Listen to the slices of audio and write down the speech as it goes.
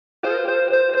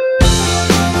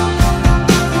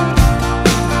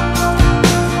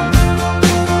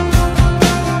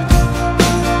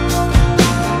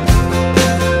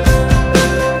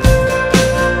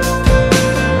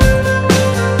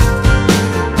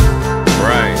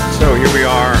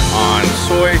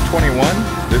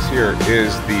here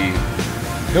is the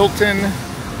Hilton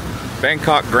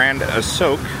Bangkok Grande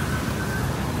Asoke.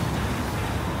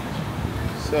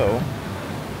 So,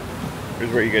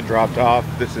 here's where you get dropped off.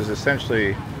 This is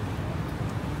essentially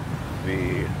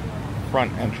the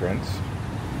front entrance.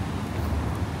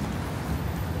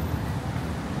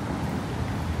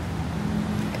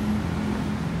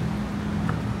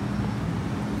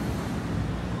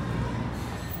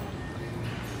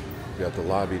 We got the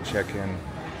lobby check-in.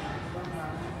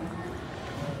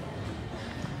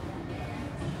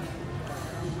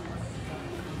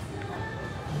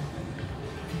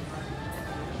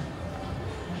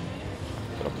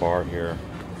 Got a bar here.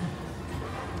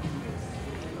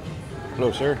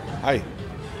 Hello, sir. Hi.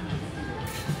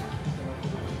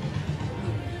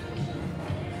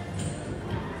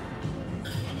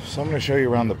 So I'm going to show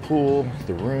you around the pool,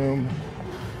 the room,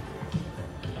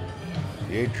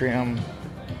 the atrium,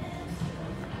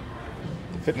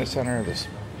 the fitness center, the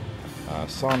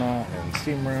sauna and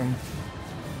steam room.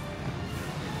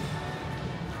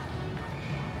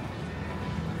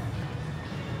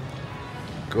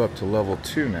 Go up to level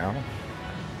 2 now.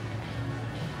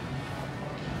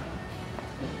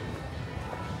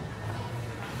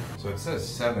 So it says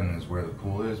 7 is where the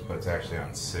pool is, but it's actually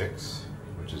on 6,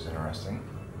 which is interesting.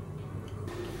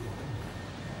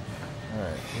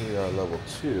 Alright, here we are, level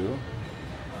 2.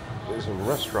 There's a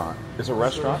restaurant. Is it a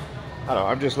restaurant? Hello,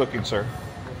 I'm just looking, sir.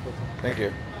 Thank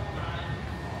you.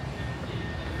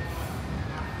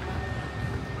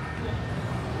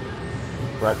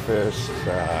 Breakfast,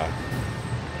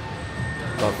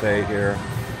 buffet here.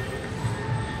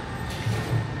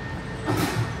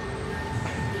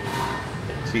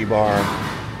 Tea bar.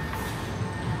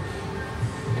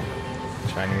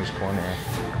 Chinese corner.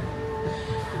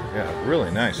 Yeah,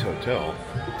 really nice hotel,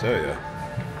 I'll tell you.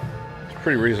 It's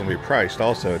pretty reasonably priced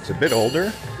also. It's a bit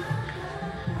older,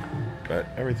 but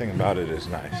everything about it is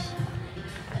nice.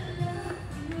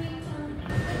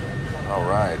 All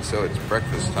right, so it's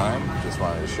breakfast time. Just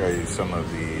wanted to show you some of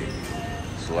the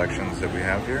selections that we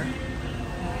have here.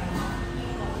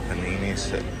 Panini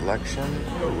selection.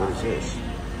 Oh, what is this?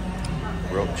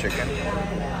 Grilled chicken.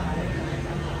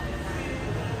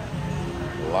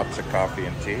 Lots of coffee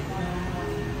and tea.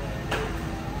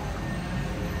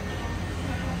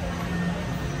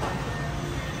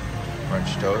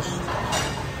 French toast.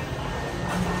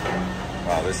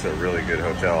 Wow, this is a really good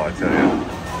hotel, I tell you.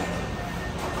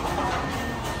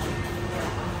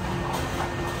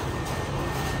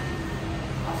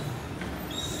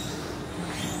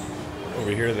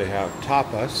 Over here they have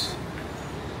tapas,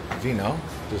 vino,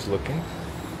 just looking.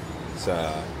 It's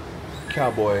a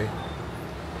cowboy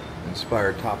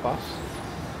inspired tapas.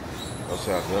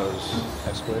 Also have those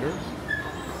escalators.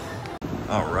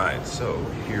 All right, so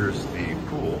here's the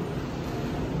pool.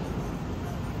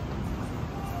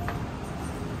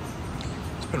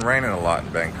 It's been raining a lot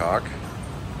in Bangkok.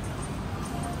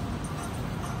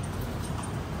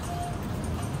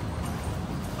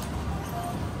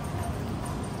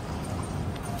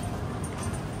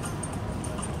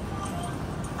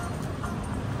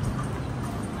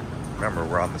 Remember,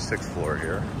 we're on the 6th floor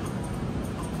here.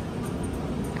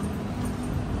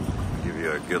 Give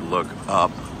you a good look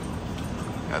up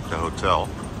at the hotel.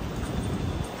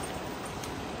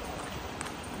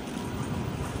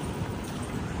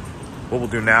 What we'll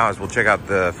do now is we'll check out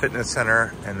the fitness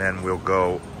center and then we'll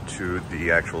go to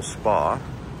the actual spa.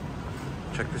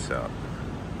 Check this out.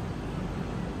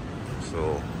 This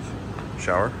little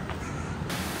shower.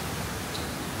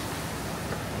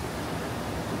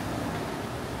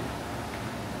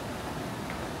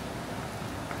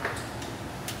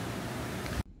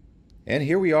 And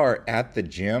here we are at the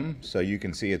gym. So you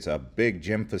can see it's a big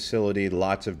gym facility,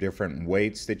 lots of different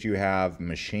weights that you have,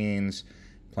 machines,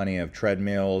 plenty of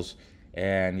treadmills.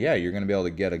 And yeah, you're gonna be able to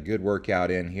get a good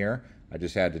workout in here. I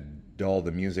just had to dull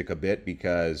the music a bit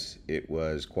because it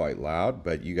was quite loud,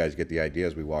 but you guys get the idea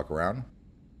as we walk around.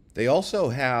 They also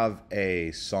have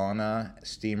a sauna,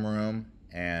 steam room,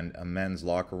 and a men's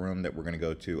locker room that we're gonna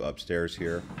go to upstairs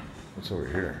here. What's over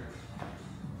here?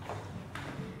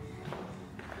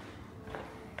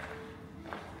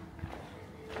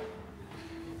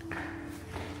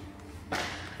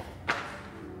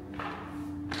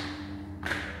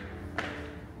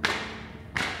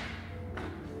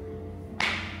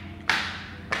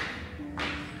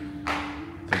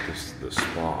 This is the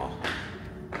spa.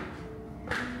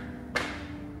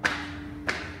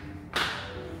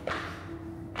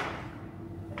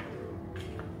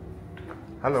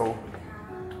 Hello.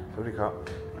 Sorry,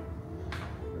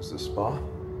 this is the spa.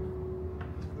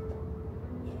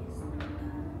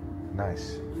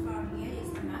 Nice. From here is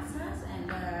the massage and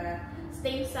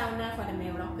steam sauna for the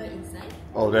male locker inside.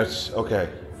 Oh, that's okay.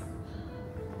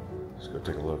 Let's go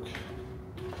take a look.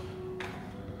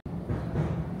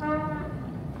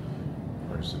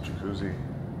 Where's the jacuzzi?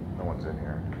 No one's in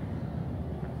here.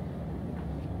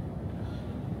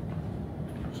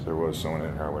 If there was someone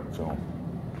in here, I wouldn't film.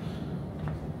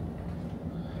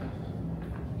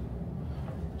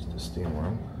 It's the steam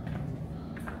room.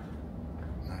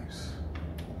 Nice.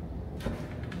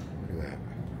 Look at that.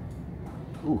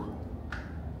 Ooh.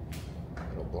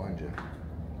 It'll blind you.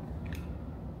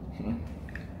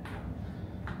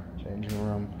 Changing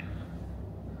room.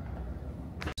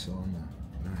 Sauna.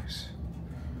 Nice.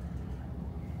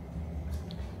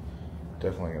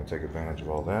 Definitely gonna take advantage of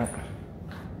all that.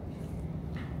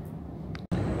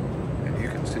 And you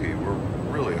can see we're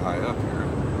really high up here.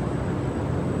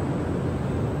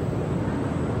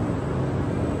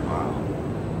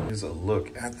 Wow. Here's a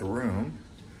look at the room.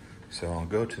 So I'll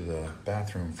go to the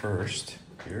bathroom first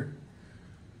here.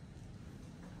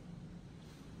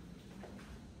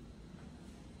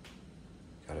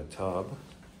 Got a tub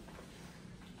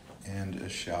and a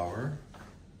shower.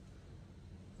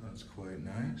 That's quite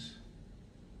nice.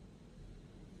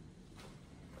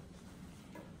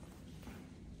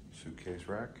 Suitcase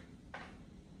rack.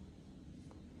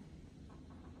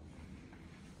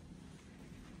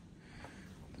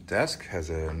 The desk has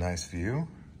a nice view.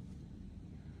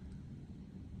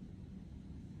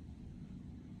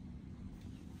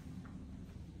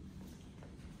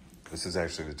 This is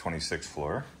actually the 26th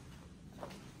floor.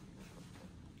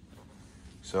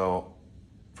 So,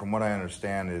 from what I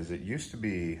understand is it used to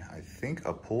be, I think,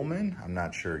 a Pullman. I'm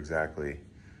not sure exactly,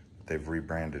 but they've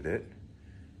rebranded it.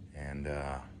 And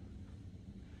yeah,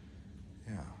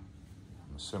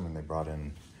 I'm assuming they brought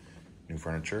in new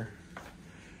furniture.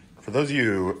 For those of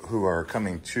you who are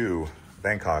coming to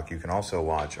Bangkok, you can also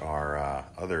watch our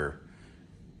other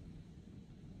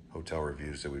hotel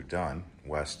reviews that we've done.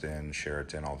 Westin,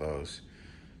 Sheraton, all those.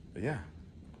 But yeah,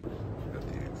 got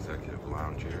the executive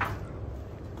lounge here.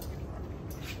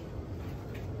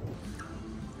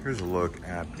 Here's a look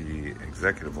at the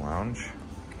executive lounge.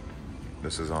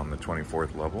 This is on the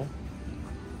 24th level,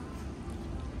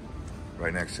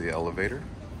 right next to the elevator.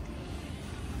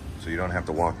 So you don't have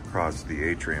to walk across the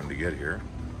atrium to get here.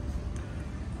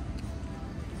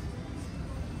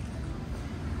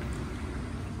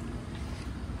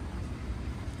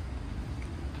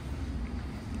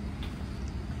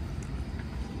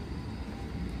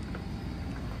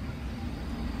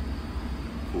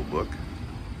 Cool book.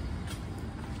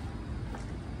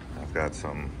 I've got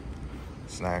some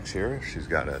snacks here. She's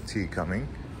got a tea coming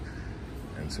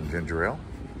and some ginger ale.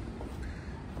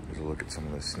 Here's a look at some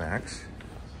of the snacks.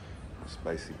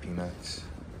 Spicy peanuts.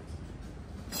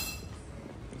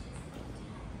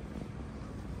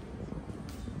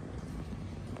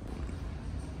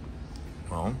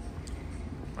 Well,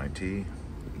 my tea,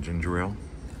 ginger ale.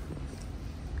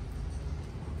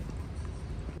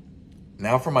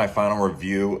 Now for my final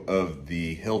review of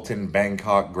the Hilton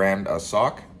Bangkok Grande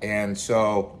Asoke. And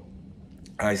so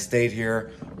I stayed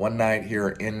here one night here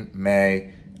in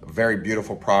May. A very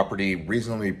beautiful property,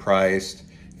 reasonably priced.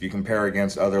 If you compare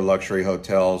against other luxury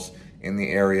hotels in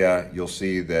the area, you'll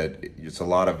see that it's a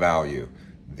lot of value.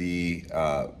 The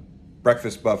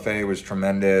breakfast buffet was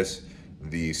tremendous.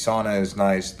 The sauna is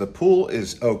nice. The pool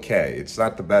is okay. It's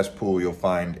not the best pool you'll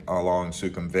find along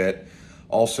Sukhumvit.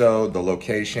 Also, the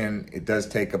location, it does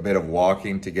take a bit of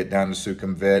walking to get down to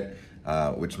Sukhumvit,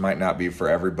 which might not be for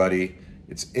everybody.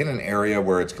 It's in an area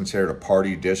where it's considered a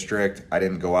party district. I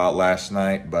didn't go out last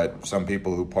night, but some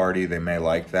people who party, they may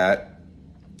like that.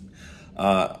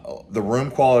 The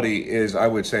room quality is, I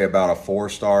would say, about a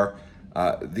 4-star.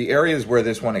 The areas where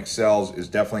this one excels is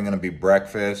definitely going to be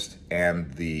breakfast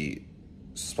and the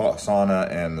sauna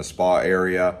and the spa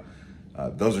area.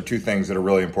 Those are two things that are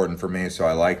really important for me, so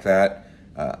I like that.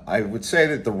 I would say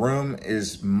that the room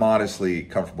is modestly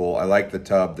comfortable. I like the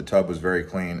tub. The tub was very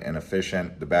clean and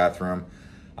efficient. The bathroom,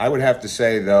 I would have to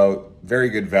say, though, very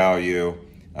good value.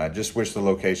 Just wish the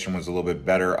location was a little bit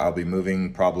better. I'll be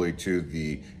moving probably to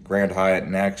the Grand Hyatt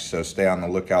next, so stay on the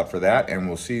lookout for that, and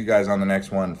we'll see you guys on the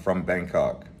next one from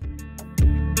Bangkok.